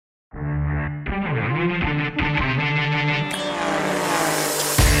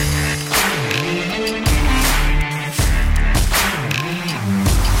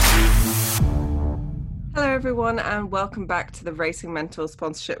everyone, and welcome back to the Racing Mentor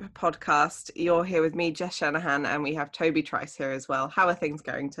Sponsorship Podcast. You're here with me, Jess Shanahan, and we have Toby Trice here as well. How are things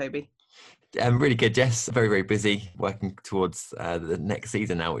going, Toby? Really good, Jess. Very, very busy working towards the next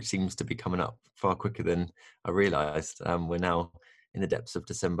season now, which seems to be coming up far quicker than I realised. We're now in the depths of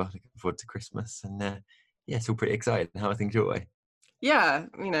December, looking forward to Christmas, and yeah, it's all pretty exciting. How are things your way? Yeah,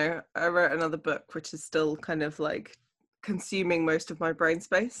 I wrote another book, which is still kind of like consuming most of my brain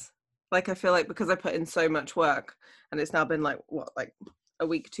space. Like, I feel like because I put in so much work, and it's now been like a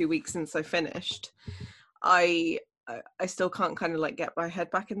week, 2 weeks since I finished, I still can't kind of like get my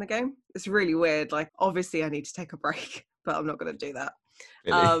head back in the game. It's really weird. Like, obviously I need to take a break, but I'm not going to do that.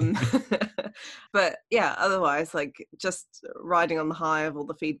 Really? But yeah, otherwise, like, just riding on the high of all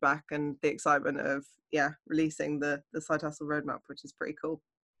the feedback and the excitement of releasing the Side Hustle Roadmap, which is pretty cool.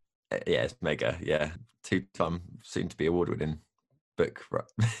 Yeah, it's mega. Yeah, 2-time soon to be award-winning book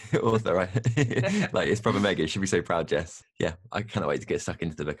author, right? Like, it's proper mega. You should be so proud, Jess. Yeah, I cannot wait to get stuck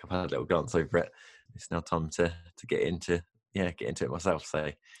into the book. I've had a little glance over it. It's now time to get into it myself. So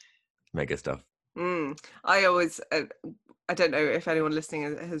mega stuff. I always, I don't know if anyone listening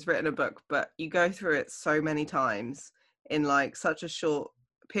has written a book, but you go through it so many times in like such a short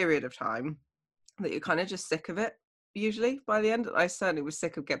period of time that you're kind of just sick of it. Usually by the end, I certainly was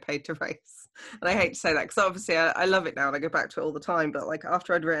sick of Get Paid to Race, and I hate to say that because obviously I love it now and I go back to it all the time. But like,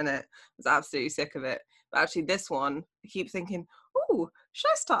 after I'd written it, I was absolutely sick of it. But actually, this one, I keep thinking, oh,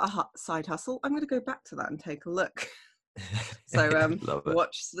 should I start a side hustle? I'm going to go back to that and take a look. So Love it.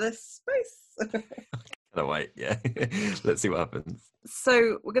 watch this space. Can't wait. Yeah. Let's see what happens.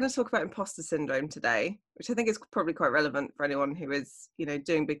 So we're going to talk about imposter syndrome today, which I think is probably quite relevant for anyone who is,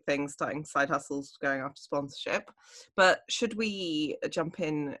 doing big things, starting side hustles, going after sponsorship. But should we jump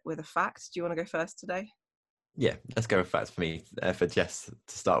in with a fact? Do you want to go first today? Yeah, let's go with facts for me. For Jess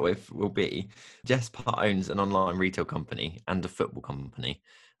to start with will be Jess part owns an online retail company and a football company.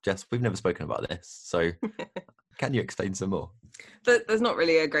 Jess, we've never spoken about this, so can you explain some more? There's not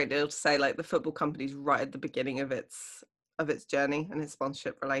really a great deal to say. Like, the football company's right at the beginning of its journey and it's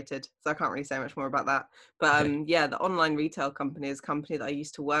sponsorship related, so I can't really say much more about that. But the online retail company is a company that I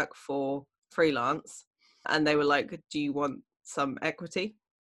used to work for freelance, and they were like, do you want some equity?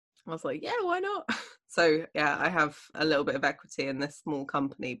 I was like, yeah, why not? So yeah, I have a little bit of equity in this small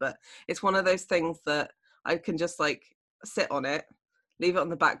company, but it's one of those things that I can just like sit on it, leave it on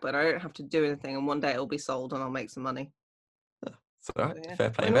the back burner. I don't have to do anything, and one day it'll be sold and I'll make some money. So, all right, So, yeah.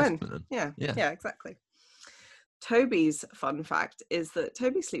 fair play Win-win. investment then. Yeah, exactly. Toby's fun fact is that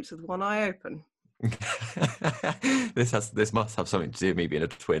Toby sleeps with one eye open. This must have something to do with me being a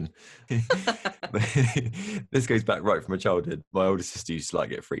twin. This goes back right from my childhood. My older sister used to like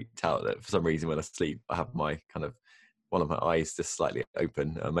get freaked out that for some reason when I sleep I have my kind of one of my eyes just slightly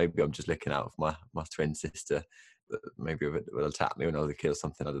open. Maybe I'm just looking out for my twin sister. Maybe it will attack me when I was a kid or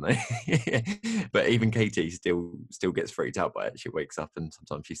something. I don't know. But even Katie still gets freaked out by it. She wakes up and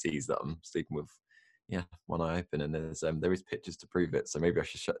sometimes she sees that I'm sleeping with one eye open, and there is pictures to prove it. So maybe I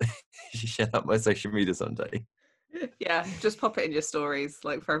should share that on my social media someday. Yeah, just pop it in your stories,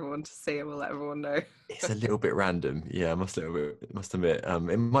 like, for everyone to see, and we'll let everyone know. It's a little bit random. Yeah, I must admit.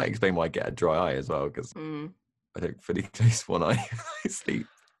 It might explain why I get a dry eye as well, because I don't fully close one eye when I sleep.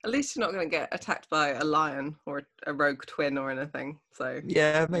 At least you're not going to get attacked by a lion or a rogue twin or anything. So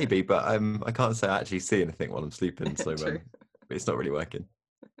yeah, maybe, but I can't say I actually see anything while I'm sleeping, so it's not really working.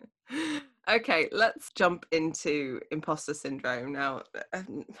 Okay, let's jump into imposter syndrome. Now,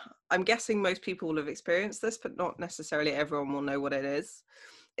 I'm guessing most people will have experienced this, but not necessarily everyone will know what it is.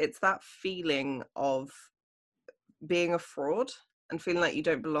 It's that feeling of being a fraud and feeling like you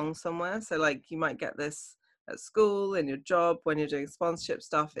don't belong somewhere. So like, you might get this at school, in your job, when you're doing sponsorship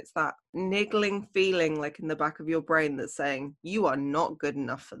stuff. It's that niggling feeling like in the back of your brain that's saying you are not good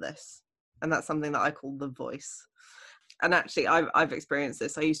enough for this. And that's something that I call the voice. And actually, I've experienced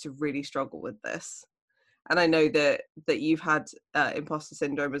this. I used to really struggle with this, and I know that you've had imposter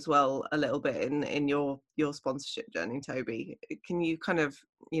syndrome as well a little bit in your sponsorship journey, Toby. Can you kind of,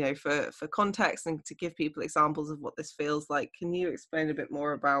 for context and to give people examples of what this feels like, can you explain a bit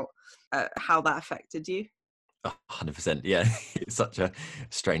more about how that affected you? 100%. Yeah, it's such a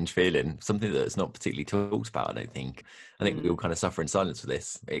strange feeling, something that's not particularly talked about. I don't think. I think we all kind of suffer in silence for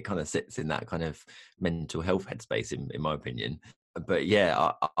this. It kind of sits in that kind of mental health headspace, in my opinion. But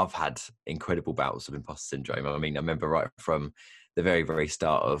yeah, I've had incredible bouts of imposter syndrome. I mean, I remember right from the very, very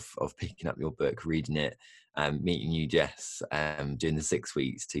start of picking up your book, reading it, meeting you, Jess, doing the 6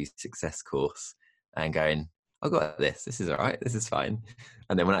 weeks to success course, and going, I got this. This is all right. This is fine.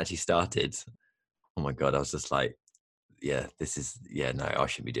 And then when I actually started, oh my God, I was just like, yeah, this is, yeah, no, I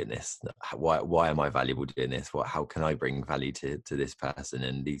shouldn't be doing this. Why am I valuable doing this? How can I bring value to this person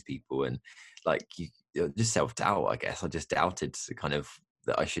and these people? And like, just self-doubt, I guess. I just doubted kind of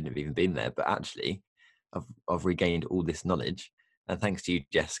that I shouldn't have even been there. But actually, I've regained all this knowledge. And thanks to you,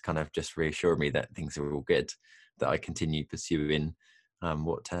 Jess, kind of just reassured me that things are all good, that I continue pursuing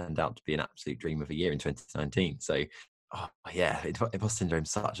what turned out to be an absolute dream of a year in 2019. So, oh, yeah, imposter syndrome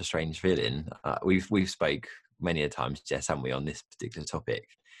is such a strange feeling. We've spoke many a times, Jess, haven't we, on this particular topic,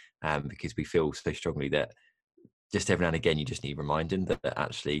 because we feel so strongly that just every now and again you just need reminding that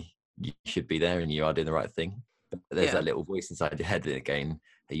actually you should be there and you are doing the right thing. But there's that little voice inside your head going,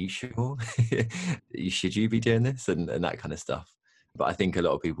 are you sure? Should you be doing this? And that kind of stuff. But I think a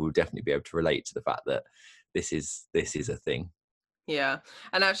lot of people will definitely be able to relate to the fact that this is a thing. Yeah.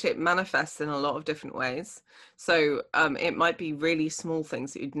 And actually it manifests in a lot of different ways. So it might be really small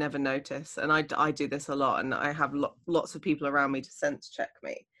things that you'd never notice. And I do this a lot, and I have lots of people around me to sense check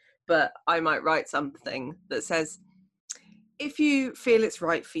me. But I might write something that says, if you feel it's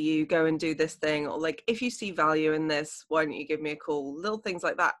right for you, go and do this thing. Or like, if you see value in this, why don't you give me a call? Little things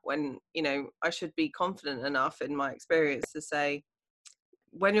like that, when, you know, I should be confident enough in my experience to say,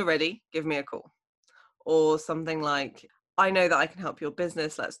 when you're ready, give me a call. Or something like, I know that I can help your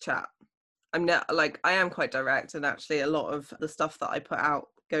business, let's chat. I'm not like, I am quite direct, and actually a lot of the stuff that I put out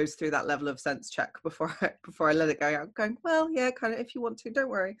goes through that level of sense check before I let it go out, going, well, yeah, kind of, if you want to, don't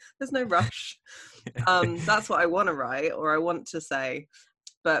worry, there's no rush. That's what I want to write, or I want to say.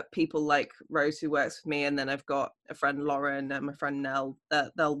 But people like Rose, who works with me, and then I've got a friend Lauren and my friend Nell,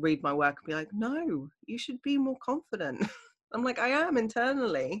 that they'll read my work and be like, no, you should be more confident. I'm like, I am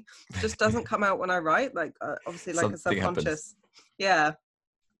internally, just doesn't come out when I write, like obviously like a Something subconscious. happens. Yeah.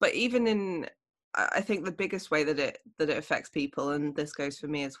 But even in, I think the biggest way that it affects people, and this goes for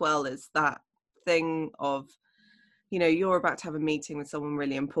me as well, is that thing of, you know, you're about to have a meeting with someone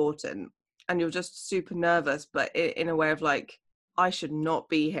really important and you're just super nervous, but in a way of like, I should not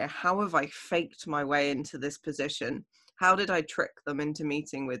be here. How have I faked my way into this position? How did I trick them into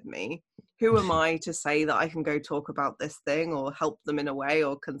meeting with me? Who am I to say that I can go talk about this thing or help them in a way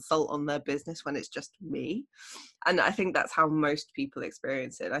or consult on their business when it's just me? And I think that's how most people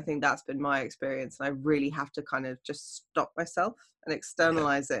experience it. I think that's been my experience. And I really have to kind of just stop myself and Yeah.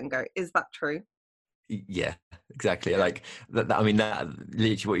 externalize it and go, is that true? Yeah, exactly. Like that, I mean, that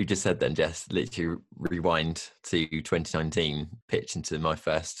literally what you just said then, Jess, literally rewind to 2019, pitch into my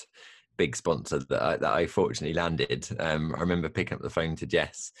first big sponsor that I fortunately landed. I remember picking up the phone to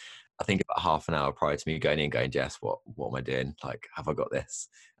Jess, I think about half an hour prior to me going in, going, Jess, what am I doing? Like, have I got this?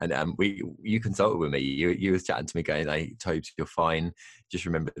 And you consulted with me. You was chatting to me, going, I told you you're fine. Just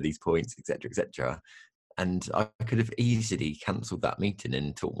remember these points, etc., etc. And I could have easily cancelled that meeting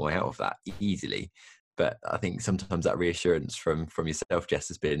and talked my way out of that easily. But I think sometimes that reassurance from yourself, Jess,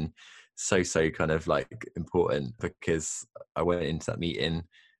 has been so kind of like important, because I went into that meeting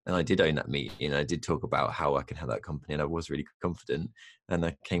and I did own that meeting. I did talk about how I can have that company, and I was really confident. And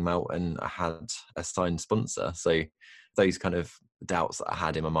I came out and I had a signed sponsor. So those kind of doubts that I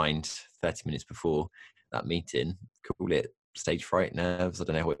had in my mind 30 minutes before that meeting, call it stage fright, nerves, I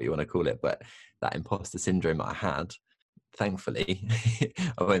don't know what you want to call it, but that imposter syndrome that I had, thankfully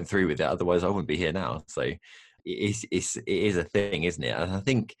I went through with it, otherwise I wouldn't be here now. So it is a thing, isn't it? And I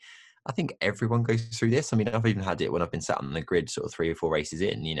think everyone goes through this. I mean, I've even had it when I've been sat on the grid sort of 3 or 4 races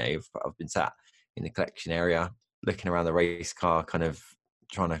in, you know, I've been sat in the collection area looking around the race car, kind of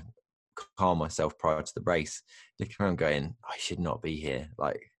trying to calm myself prior to the race, looking around going, I should not be here,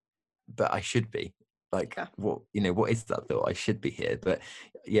 like, but I should be. Like, Yeah. what, you know, what is that thought? I should be here. But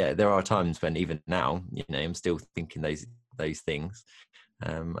yeah, there are times when even now, you know, I'm still thinking those things.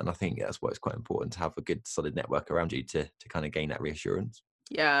 And I think that's why it's quite important to have a good solid network around you to kind of gain that reassurance.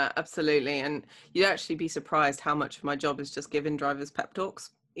 Yeah, absolutely. And you'd actually be surprised how much of my job is just giving drivers pep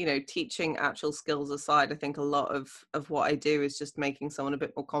talks. You know, teaching actual skills aside, I think a lot of what I do is just making someone a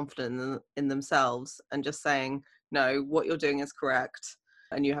bit more confident in themselves, and just saying, no, what you're doing is correct.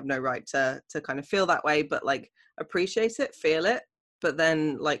 And you have no right to kind of feel that way, but like appreciate it, feel it, but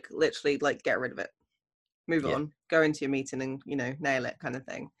then like literally like get rid of it, move Yeah. on, go into your meeting and, you know, nail it kind of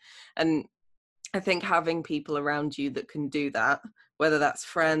thing. And I think having people around you that can do that, whether that's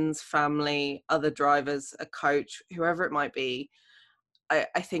friends, family, other drivers, a coach, whoever it might be,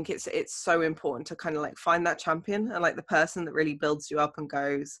 I think it's so important to kind of like find that champion and like the person that really builds you up and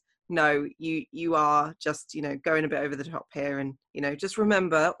goes, no, you are just, you know, going a bit over the top here, and, you know, just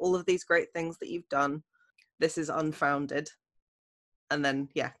remember all of these great things that you've done. This is unfounded. And then,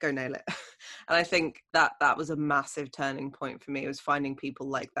 yeah, go nail it. And I think that was a massive turning point for me, was finding people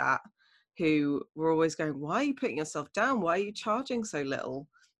like that who were always going, why are you putting yourself down? Why are you charging so little?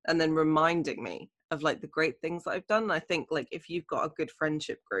 And then reminding me of like the great things that I've done. And I think like if you've got a good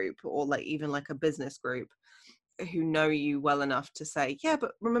friendship group or like even like a business group who know you well enough to say, yeah,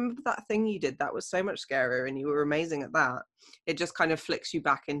 but remember that thing you did that was so much scarier and you were amazing at that, it just kind of flicks you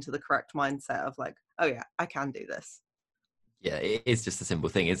back into the correct mindset of like, oh yeah, I can do this. Yeah, it is just a simple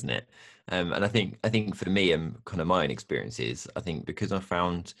thing, isn't it? And I think for me and kind of my own experiences, I think because I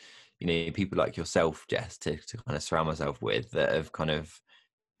found, people like yourself, Jess, to kind of surround myself with that have kind of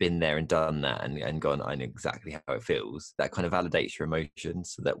been there and done that and gone, I know exactly how it feels. That kind of validates your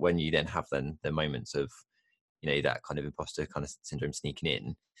emotions, so that when you then have the moments of, that kind of imposter kind of syndrome sneaking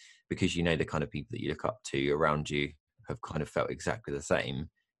in, because the kind of people that you look up to around you have kind of felt exactly the same.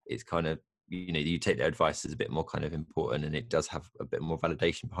 It's kind of, you take their advice as a bit more kind of important, and it does have a bit more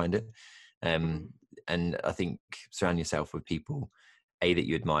validation behind it. Mm. And I think surround yourself with people, A, that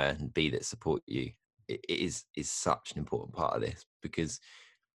you admire, and B, that support you. It is such an important part of this, because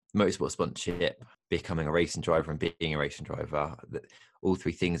motorsport sponsorship, becoming a racing driver and being a racing driver, all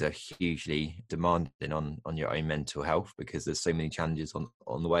three things are hugely demanding on your own mental health, because there's so many challenges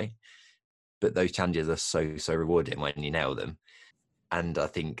on the way. But those challenges are so rewarding when you nail them. And I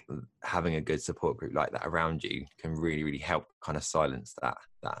think having a good support group like that around you can really help kind of silence that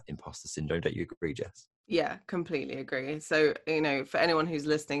imposter syndrome. Don't you agree, Jess? Yeah, completely agree. So, for anyone who's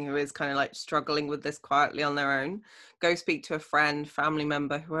listening who is kind of like struggling with this quietly on their own, go speak to a friend, family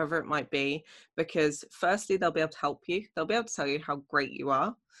member, whoever it might be, because firstly, they'll be able to help you. They'll be able to tell you how great you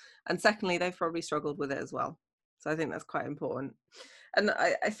are. And secondly, they've probably struggled with it as well. So I think that's quite important. And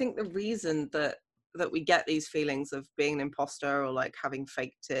I think the reason that we get these feelings of being an imposter or like having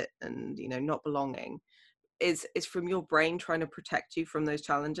faked it and, not belonging is from your brain trying to protect you from those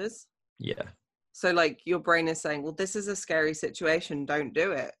challenges. Yeah. So like your brain is saying, well, this is a scary situation, don't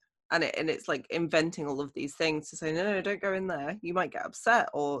do it. And it's like inventing all of these things to say, no, don't go in there. You might get upset,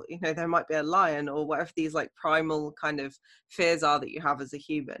 or, there might be a lion, or whatever these like primal kind of fears are that you have as a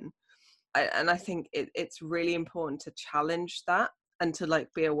human. And I think it's really important to challenge that and to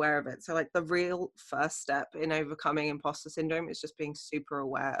like be aware of it. So like the real first step in overcoming imposter syndrome is just being super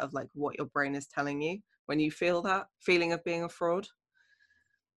aware of like what your brain is telling you when you feel that feeling of being a fraud.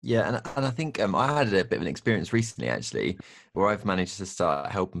 Yeah, and I think I had a bit of an experience recently, actually, where I've managed to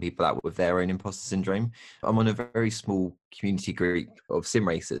start helping people out with their own imposter syndrome. I'm on a very small community group of sim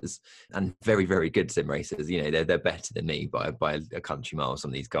racers, and very good sim racers. They're better than me by a country mile.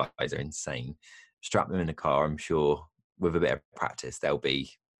 Some of these guys are insane. Strap them in a car, I'm sure with a bit of practice, they'll be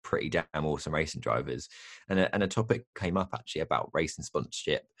pretty damn awesome racing drivers. And a topic came up actually about racing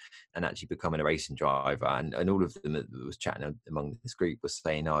sponsorship and actually becoming a racing driver, and all of them that was chatting among this group was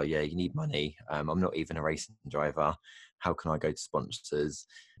saying, oh yeah, you need money, I'm not even a racing driver, how can I go to sponsors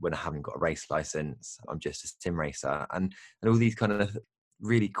when I haven't got a race license, I'm just a sim racer, and all these kind of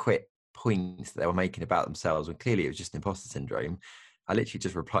really quick points that they were making about themselves, when clearly it was just imposter syndrome. I literally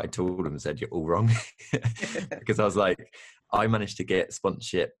just replied to all of them and said, you're all wrong. Because I was like, I managed to get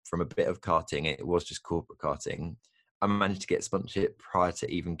sponsorship from a bit of karting. It was just corporate karting. I managed to get sponsorship prior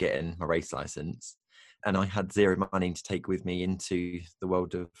to even getting my race license. And I had zero money to take with me into the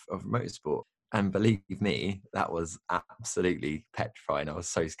world of motorsport. And believe me, that was absolutely petrifying. I was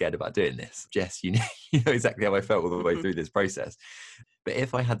so scared about doing this. Jess, you know exactly how I felt all the way through this process. But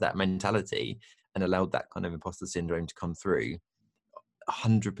if I had that mentality and allowed that kind of imposter syndrome to come through,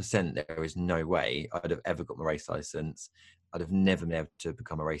 100% there is no way I'd have ever got my race license. I'd have never been able to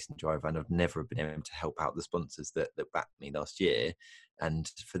become a racing driver, and I've never been able to help out the sponsors that backed me last year, and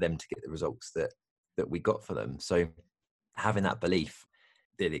for them to get the results that we got for them. So having that belief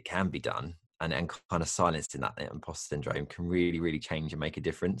that it can be done, and kind of silencing that imposter syndrome, can really change and make a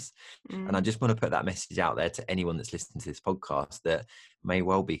difference. And I Mm. just want to put that message out there to anyone that's listening to this podcast that may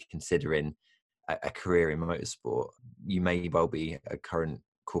well be considering a career in motorsport. You may well be a current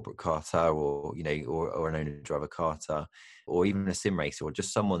corporate karter, or or an owner driver karter, or even a sim racer, or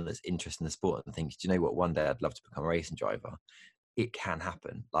just someone that's interested in the sport and thinks, do you know what, one day I'd love to become a racing driver. It can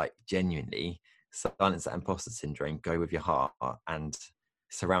happen. Like, genuinely, silence that imposter syndrome, go with your heart, and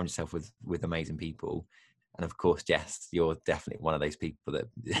surround yourself with amazing people. And of course, Jess, you're definitely one of those people that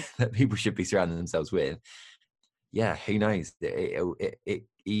that people should be surrounding themselves with. Yeah, who knows? It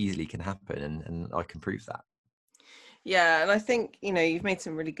easily can happen, and I can prove that. Yeah, and I think, you've made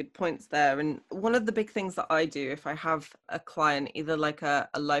some really good points there. And one of the big things that I do if I have a client, either like a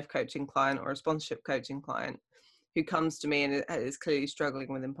life coaching client or a sponsorship coaching client, who comes to me and is clearly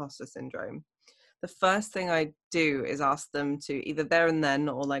struggling with imposter syndrome, the first thing I do is ask them to, either there and then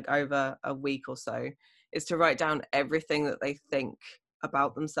or like over a week or so, is to write down everything that they think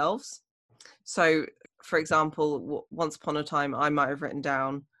about themselves. So, for example, once upon a time, I might have written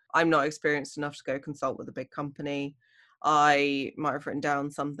down, I'm not experienced enough to go consult with a big company. I might have written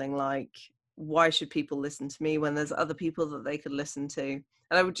down something like, why should people listen to me when there's other people that they could listen to?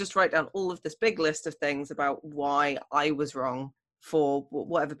 And I would just write down all of this big list of things about why I was wrong for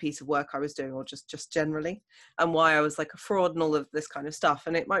whatever piece of work I was doing, or just generally, and why I was like a fraud and all of this kind of stuff.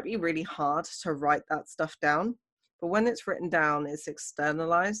 And it might be really hard to write that stuff down, but when it's written down, it's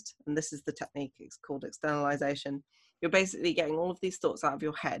externalized. And this is the technique, it's called externalization. You're basically getting all of these thoughts out of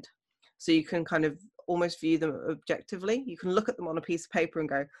your head. So you can kind of almost view them objectively. You can look at them on a piece of paper and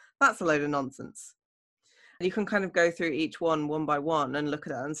go, that's a load of nonsense. And you can kind of go through each one by one and look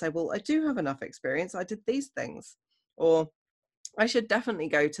at it and say, well, I do have enough experience. I did these things. Or I should definitely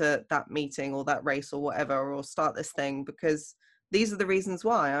go to that meeting or that race or whatever, or start this thing because these are the reasons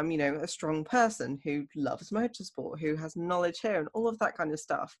why. I'm, a strong person who loves motorsport, who has knowledge here and all of that kind of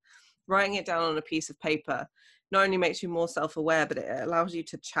stuff. Writing it down on a piece of paper not only makes you more self-aware, but it allows you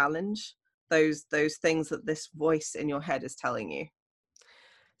to challenge those things that this voice in your head is telling you.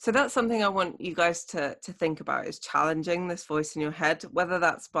 So that's something I want you guys to think about, is challenging this voice in your head, whether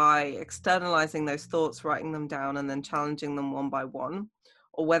that's by externalizing those thoughts, writing them down and then challenging them one by one,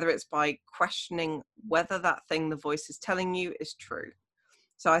 or whether it's by questioning whether that thing the voice is telling you is true.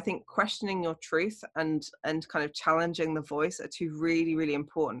 So I think questioning your truth and kind of challenging the voice are two really, really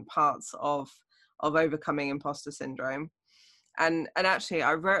important parts of overcoming imposter syndrome. And actually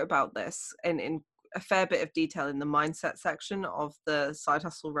I wrote about this in a fair bit of detail in the mindset section of the Side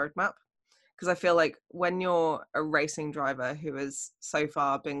Hustle Roadmap, because I feel like when you're a racing driver who has so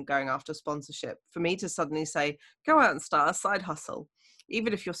far been going after sponsorship, for me to suddenly say, go out and start a side hustle,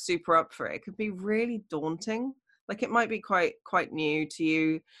 even if you're super up for it, it could be really daunting. Like, it might be quite new to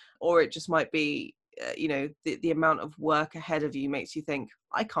you, or it just might be, the amount of work ahead of you makes you think,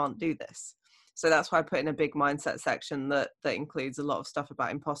 I can't do this. So that's why I put in a big mindset section that includes a lot of stuff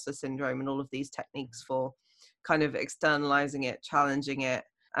about imposter syndrome and all of these techniques for kind of externalizing it, challenging it,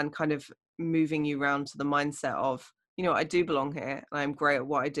 and kind of moving you around to the mindset of, I do belong here and I'm great at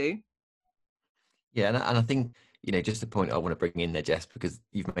what I do. Yeah, and I think, just the point I want to bring in there, Jess, because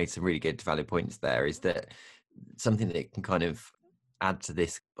you've made some really good, valid points there, is that something that can kind of add to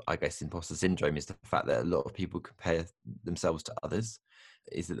this, I guess, imposter syndrome is the fact that a lot of people compare themselves to others.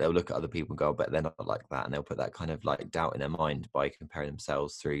 Is that they'll look at other people and go, but they're not like that, and they'll put that kind of like doubt in their mind by comparing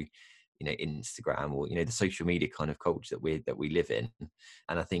themselves through, Instagram, or the social media kind of culture that we live in.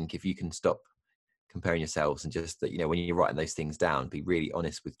 And I think if you can stop comparing yourselves and just that, when you're writing those things down, be really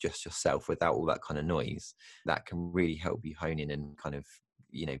honest with just yourself without all that kind of noise, that can really help you hone in and kind of,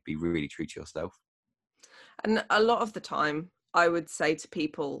 be really true to yourself. And a lot of the time, I would say to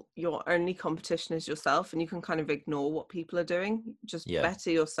people, your only competition is yourself, and you can kind of ignore what people are doing. Just Yeah.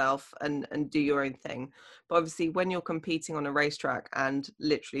 better yourself and do your own thing. But obviously, when you're competing on a racetrack and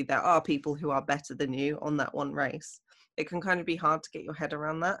literally there are people who are better than you on that one race, it can kind of be hard to get your head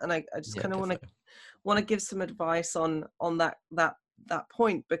around that. And I just Yeah, kind of definitely. want to give some advice on that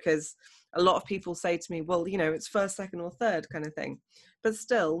point, because a lot of people say to me, well, it's first, second or third kind of thing. But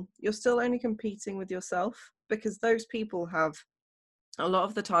still, you're still only competing with yourself, because those people have a lot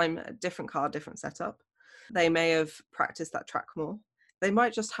of the time a different car, different setup. They may have practiced that track more. They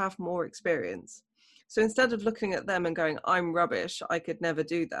might just have more experience. So instead of looking at them and going, I'm rubbish, I could never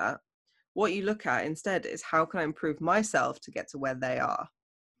do that, what you look at instead is, how can I improve myself to get to where they are?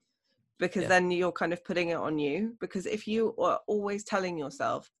 Because Yeah. then you're kind of putting it on you. Because if you are always telling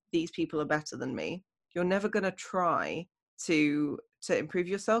yourself, these people are better than me, you're never going to try to improve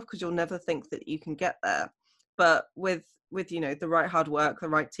yourself, because you'll never think that you can get there. But with the right hard work, the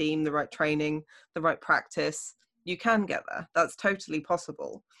right team, the right training, the right practice, you can get there. That's totally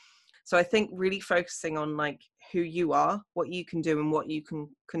possible. So I think really focusing on like who you are, what you can do and what you can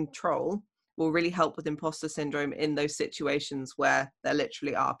control will really help with imposter syndrome in those situations where there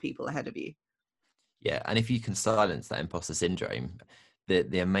literally are people ahead of you. Yeah, and if you can silence that imposter syndrome,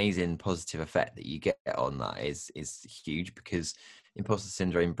 the amazing positive effect that you get on that is huge, because imposter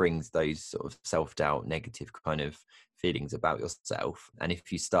syndrome brings those sort of self-doubt, negative kind of feelings about yourself. And if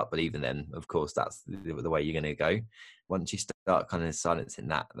you start believing them, of course, that's the way you're going to go. Once you start kind of silencing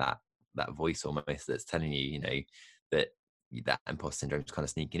that voice almost that's telling you, that imposter syndrome is kind of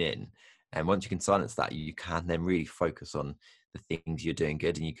sneaking in. And once you can silence that, you can then really focus on the things you're doing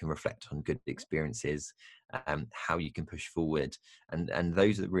good, and you can reflect on good experiences, how you can push forward, and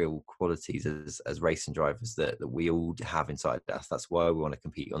those are the real qualities as racing drivers that we all have inside us. That's why we want to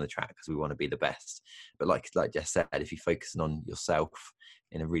compete on the track, because we want to be the best. But like Jess said, if you're focusing on yourself,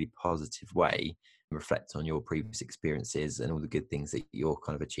 in a really positive way, and reflect on your previous experiences and all the good things that you're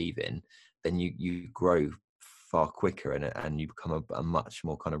kind of achieving, then you grow far quicker, and you become a much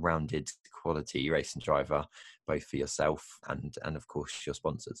more kind of rounded quality racing driver, both for yourself and of course your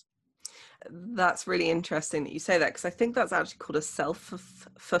sponsors. That's really interesting that you say that, because I think that's actually called a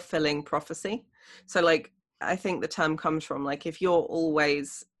self-fulfilling prophecy. So like, I think the term comes from, like, if you're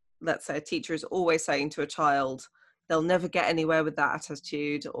always, let's say a teacher is always saying to a child, they'll never get anywhere with that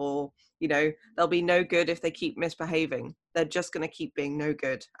attitude, or, you know, they'll be no good if they keep misbehaving. They're just going to keep being no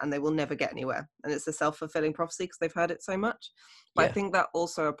good and they will never get anywhere. And it's a self-fulfilling prophecy because they've heard it so much. But I Yeah. think that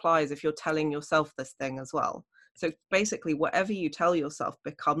also applies if you're telling yourself this thing as well. So basically, whatever you tell yourself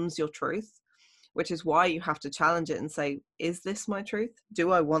becomes your truth, which is why you have to challenge it and say, is this my truth?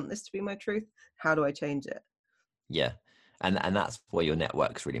 Do I want this to be my truth? How do I change it? Yeah. And that's why your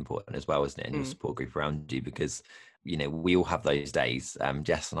network's really important as well, isn't it? And your Mm. support group around you, because, you know, we all have those days.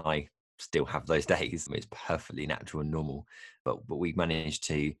 Jess and I still have those days. It's perfectly natural and normal, but we managed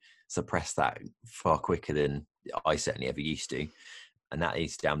to suppress that far quicker than I certainly ever used to. And that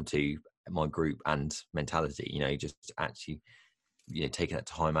is down to my group and mentality, you know, just actually, you know, taking that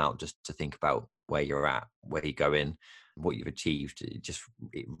time out just to think about where you're at, where you're going, what you've achieved.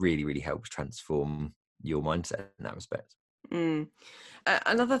 It really, really helps transform your mindset in that respect. Mm.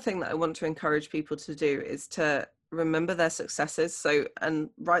 Another thing that I want to encourage people to do is to remember their successes, so, and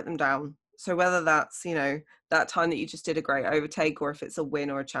write them down. So whether that's, you know, that time that you just did a great overtake, or if it's a win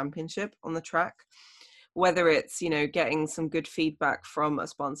or a championship on the track, whether it's, you know, getting some good feedback from a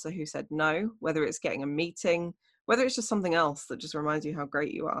sponsor who said no, whether it's getting a meeting, whether it's just something else that just reminds you how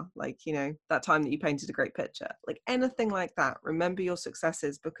great you are, like, you know, that time that you painted a great picture, like anything like that. Remember your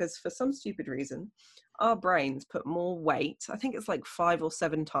successes, because for some stupid reason, our brains put more weight, I think it's like 5 or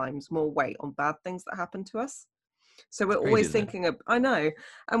 7 times more weight on bad things that happen to us. So we're It's crazy, always isn't it? thinking of, I know,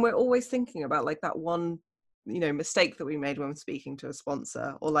 and we're always thinking about like that one, you know, mistake that we made when speaking to a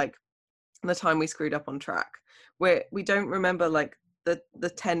sponsor, or like the time we screwed up on track, where we don't remember like the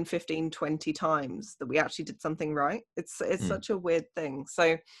 10, 15, 20 times that we actually did something right. It's Mm. such a weird thing.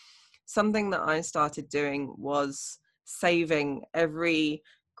 So something that I started doing was saving every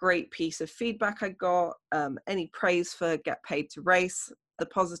great piece of feedback I got, any praise for Get Paid to Race, the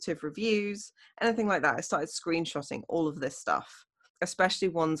positive reviews, anything like that. I started screenshotting all of this stuff, especially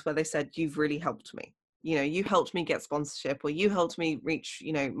ones where they said, you've really helped me. You know, you helped me get sponsorship, or you helped me reach,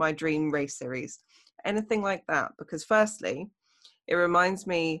 you know, my dream race series, anything like that. Because firstly, it reminds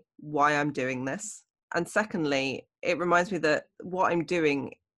me why I'm doing this. And secondly, it reminds me that what I'm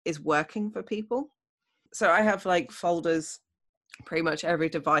doing is working for people. So I have like folders, pretty much every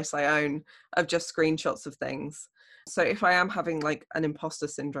device I own, of just screenshots of things. So if I am having like an imposter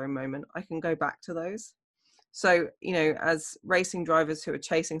syndrome moment, I can go back to those. So, you know, as racing drivers who are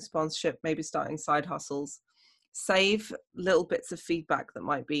chasing sponsorship, maybe starting side hustles, save little bits of feedback that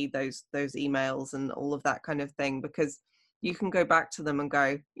might be those emails and all of that kind of thing, because you can go back to them and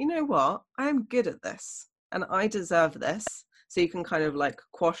go, you know what, I am good at this and I deserve this. So you can kind of like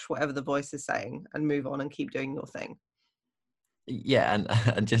quash whatever the voice is saying and move on and keep doing your thing. Yeah, and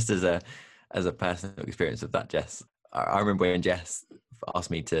and just as a personal experience of that, Jess, I remember when Jess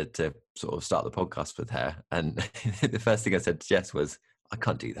asked me to sort of start the podcast with her, and the first thing I said to Jess was, I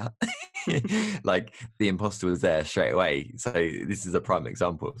can't do that. Like, the imposter was there straight away. So this is a prime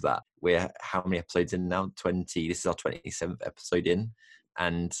example of that. We're how many episodes in now? 20. This is our 27th episode in,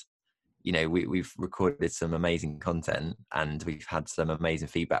 and you know, we've recorded some amazing content, and we've had some amazing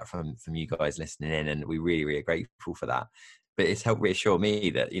feedback from you guys listening in, and we really, really are grateful for that. But it's helped reassure me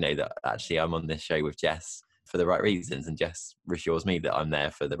that, you know, that actually I'm on this show with Jess for the right reasons, and Jess reassures me that I'm there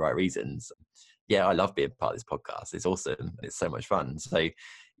for the right reasons. Yeah, I love being part of this podcast. It's awesome. It's so much fun. So,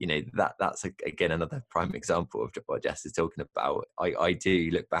 you know, that's again another prime example of what Jess is talking about. I do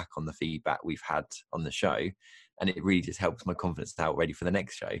look back on the feedback we've had on the show, and it really just helps my confidence out ready for the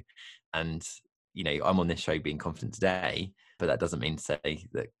next show. And, you know, I'm on this show being confident today, but that doesn't mean to say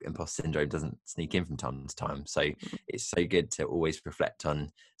that imposter syndrome doesn't sneak in from time to time. So it's so good to always reflect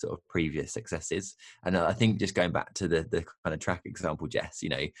on sort of previous successes. And I think just going back to the kind of track example, Jess, you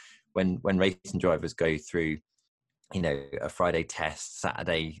know, when racing drivers go through, you know, a Friday test,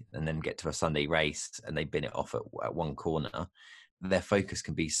 Saturday, and then get to a Sunday race, and they bin it off at one corner, their focus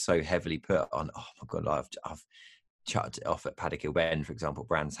can be so heavily put on, oh my God, I've chucked it off at Paddock Hill Bend, for example,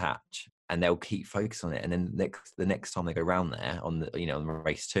 Brands Hatch, and they'll keep focused on it. And then the next time they go around there on the, you know, on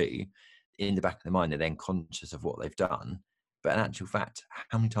race 2, in the back of their mind, they're then conscious of what they've done. But in actual fact,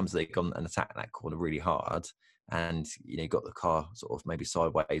 how many times have they gone and attacked that corner really hard, and, you know, got the car sort of maybe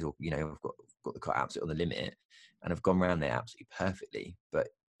sideways, or, you know, got the car absolutely on the limit, and have gone around there absolutely perfectly. But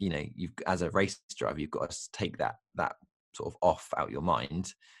you've, as a race driver, you've got to take that sort of off out your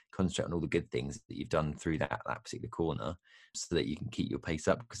mind, concentrate on all the good things that you've done through that particular corner, so that you can keep your pace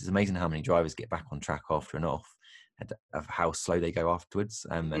up. Because it's amazing how many drivers get back on track after an off, and of how slow they go afterwards,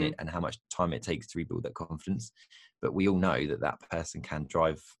 and how much time it takes to rebuild that confidence. But we all know that person can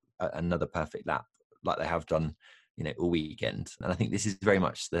drive another perfect lap like they have done, all weekend. And I think this is very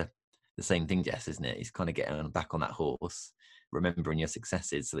much the same thing, Jess, isn't it? It's kind of getting back on that horse, remembering your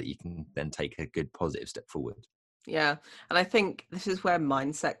successes so that you can then take a good positive step forward. Yeah. And I think this is where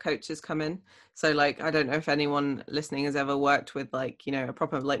mindset coaches come in. So like, I don't know if anyone listening has ever worked with like, a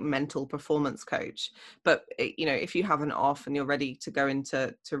proper like mental performance coach, but if you have an off and you're ready to go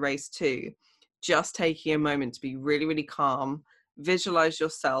into race 2, just taking a moment to be really, really calm, visualize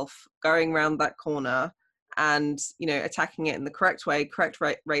yourself going around that corner and, attacking it in the correct way, correct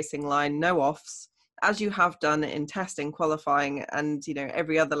racing line, no offs, as you have done in testing, qualifying, and,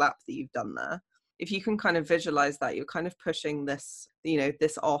 every other lap that you've done there. If you can kind of visualize that, you're kind of pushing this,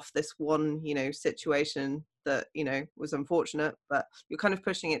 this off, this one, situation that, was unfortunate, but you're kind of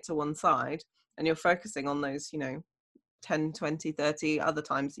pushing it to one side and you're focusing on those, 10, 20, 30 other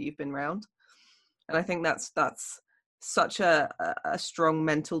times that you've been round. And I think that's such a strong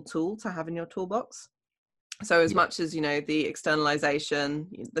mental tool to have in your toolbox. So as much as, the externalization,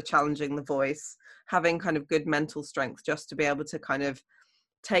 the challenging the voice, having kind of good mental strength just to be able to kind of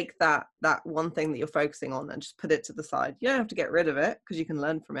take that one thing that you're focusing on and just put it to the side. You don't have to get rid of it because you can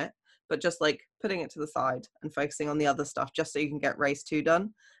learn from it, but just like putting it to the side and focusing on the other stuff just so you can get race 2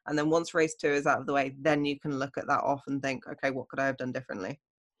 done. And then once race 2 is out of the way, then you can look at that off and think, okay, what could I have done differently?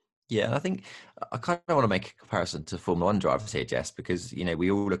 Yeah, and I think I kind of want to make a comparison to Formula One drivers here, Jess, because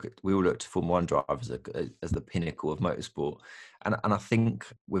we all look to Formula One drivers as the pinnacle of motorsport, and I think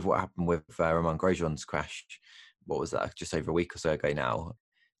with what happened with Romain Grosjean's crash, what was that, just over a week or so ago now,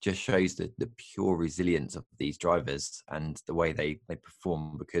 just shows the pure resilience of these drivers and the way they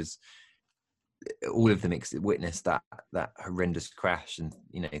perform, because all of them witnessed that horrendous crash, and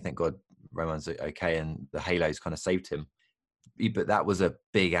thank God Romain's okay and the halos kind of saved him. But that was a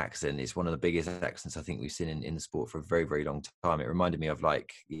big accident. It's one of the biggest accidents I think we've seen in the sport for a very, very long time. It reminded me of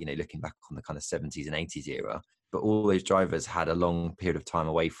looking back on the kind of 70s and 80s era. But all those drivers had a long period of time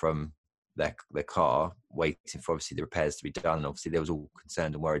away from their car, waiting for obviously the repairs to be done. And obviously they was all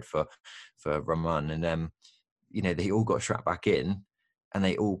concerned and worried for Romain. And they all got strapped back in, and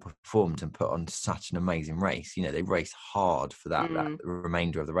they all performed and put on such an amazing race. They raced hard for that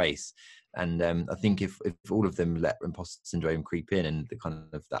remainder of the race. And I think if all of them let imposter syndrome creep in and the kind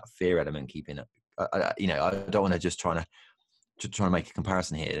of that fear element keep in, I don't want to just trying to make a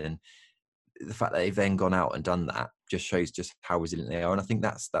comparison here. And the fact that they've then gone out and done that just shows just how resilient they are. And I think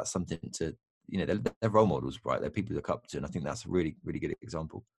that's something to, they're role models, right? They're people to look up to. And I think that's a really, really good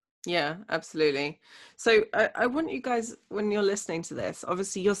example. Yeah, absolutely. So I want you guys, when you're listening to this,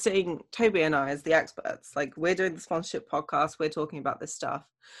 obviously you're seeing Toby and I as the experts. Like, we're doing the sponsorship podcast, we're talking about this stuff.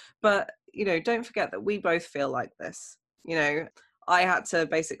 But, don't forget that we both feel like this. I had to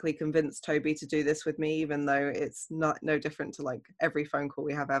basically convince Toby to do this with me, even though it's no different to like every phone call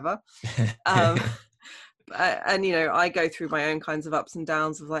we have ever. And I go through my own kinds of ups and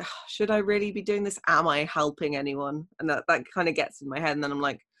downs of like, should I really be doing this? Am I helping anyone? And that kind of gets in my head, and then I'm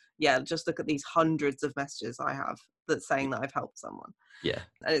like, yeah, just look at these hundreds of messages I have that's saying that I've helped someone. Yeah.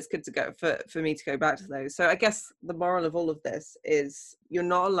 And it's good to go for me to go back to those. So I guess the moral of all of this is you're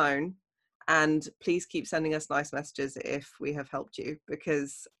not alone, and please keep sending us nice messages if we have helped you,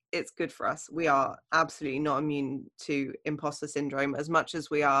 because it's good for us. We are absolutely not immune to imposter syndrome as much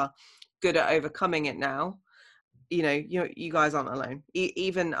as we are good at overcoming it now. You guys aren't alone.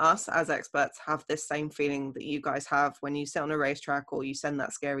 Even us as experts have this same feeling that you guys have when you sit on a racetrack or you send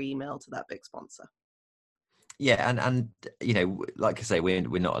that scary email to that big sponsor. Yeah, and like I say, we're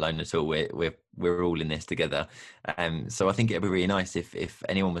not alone at all. We're all in this together. So I think it'd be really nice if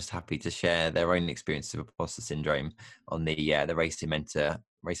anyone was happy to share their own experience of imposter syndrome on the Racing Mentor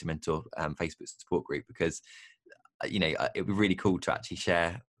Facebook support group, because it'd be really cool to actually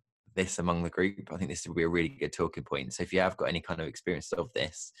share this among the group. I think this would be a really good talking point. So if you have got any kind of experience of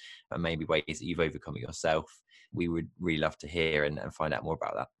this, and maybe ways that you've overcome it yourself, we would really love to hear and find out more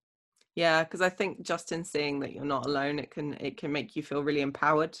about that. Yeah, because I think just in seeing that you're not alone, it can make you feel really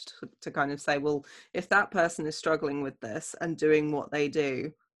empowered to kind of say, well, if that person is struggling with this and doing what they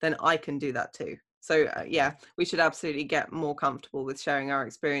do, then I can do that too. So yeah, we should absolutely get more comfortable with sharing our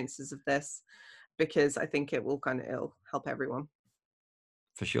experiences of this, because I think it'll help everyone.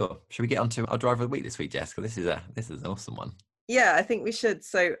 For sure. Should we get on to our driver of the week this week, Jessica? This is an awesome one. Yeah, I think we should.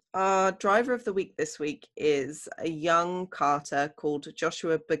 So our driver of the week this week is a young carter called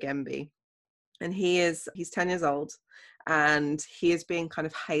Joshua Bugembe. And he's 10 years old, and he is being kind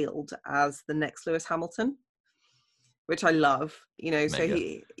of hailed as the next Lewis Hamilton, which I love. So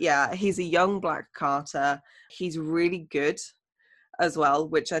Mega. he's a young black carter. He's really good as well,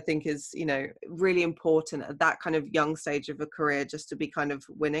 which I think is, really important at that kind of young stage of a career, just to be kind of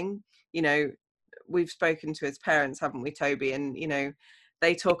winning. We've spoken to his parents, haven't we, Toby? And,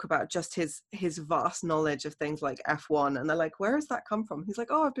 they talk about just his vast knowledge of things like F1, and they're like, where has that come from? He's like,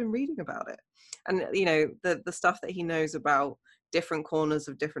 oh, I've been reading about it. And, the stuff that he knows about different corners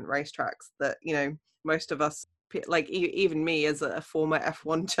of different racetracks that, most of us, like even me as a former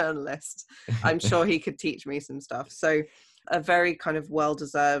F1 journalist, I'm sure he could teach me some stuff. So a very kind of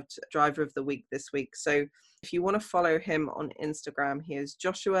well-deserved driver of the week this week. So if you want to follow him on Instagram, he is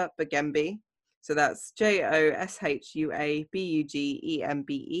Joshua Bugembe. So that's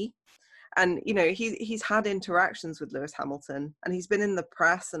JOSHUABUGEMBE. And, he's had interactions with Lewis Hamilton, and he's been in the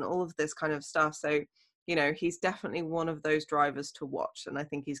press and all of this kind of stuff. So, he's definitely one of those drivers to watch, and I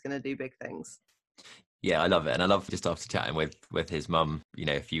think he's going to do big things. Yeah, I love it. And I love, just after chatting with his mum,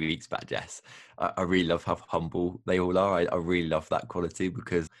 a few weeks back, Jess, I really love how humble they all are. I really love that quality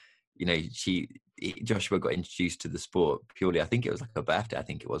because, Joshua got introduced to the sport purely, I think it was like a birthday, I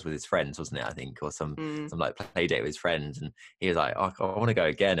think it was, with his friends, wasn't it? I think, or some like play date with his friends. And he was like, oh, I want to go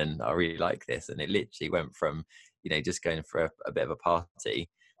again. And I really like this. And it literally went from, just going for a bit of a party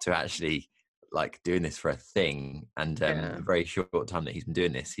to actually like doing this for a thing. And the very short time that he's been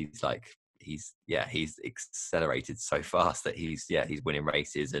doing this, he's accelerated so fast that he's winning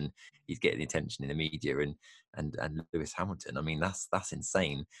races, and he's getting the attention in the media, and Lewis Hamilton. I mean, that's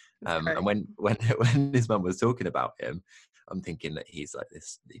insane. And when his mum was talking about him, I'm thinking that he's like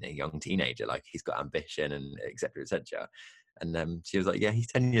this, young teenager, like he's got ambition and etc. etc. And she was like, yeah,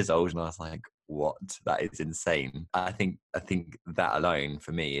 he's 10 years old. And I was like, what? That is insane. I think that alone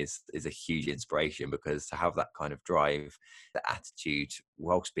for me is a huge inspiration, because to have that kind of drive, the attitude,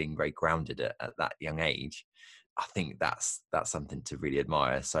 whilst being very grounded at that young age, I think that's something to really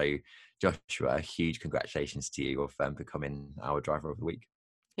admire. So Joshua, huge congratulations to you of becoming our driver of the week.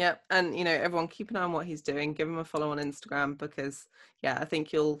 Yeah, and everyone keep an eye on what he's doing. Give him a follow on Instagram, because I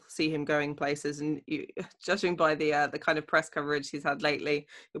think you'll see him going places. And judging by the kind of press coverage he's had lately,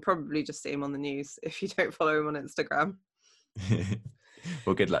 you'll probably just see him on the news if you don't follow him on Instagram.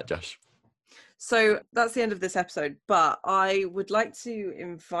 Well, good luck, Josh. So that's the end of this episode, but I would like to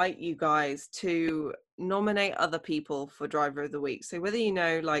invite you guys to nominate other people for driver of the week. So whether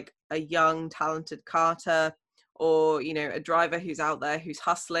like a young talented carter, or a driver who's out there, who's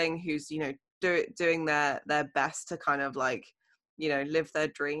hustling, who's doing their best to kind of like live their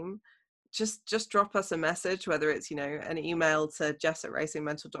dream, just drop us a message, whether it's an email to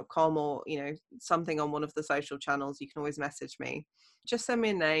jess@racingmental.com, or something on one of the social channels. You can always message me. Just send me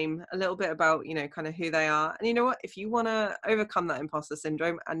a name, a little bit about kind of who they are. And you know what, if you want to overcome that imposter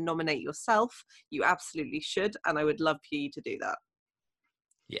syndrome and nominate yourself, you absolutely should, and I would love for you to do that.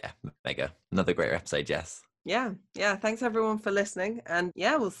 Yeah, mega. Another great episode, Jess. Yeah, thanks everyone for listening, and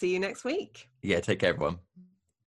we'll see you next week. Yeah, take care everyone.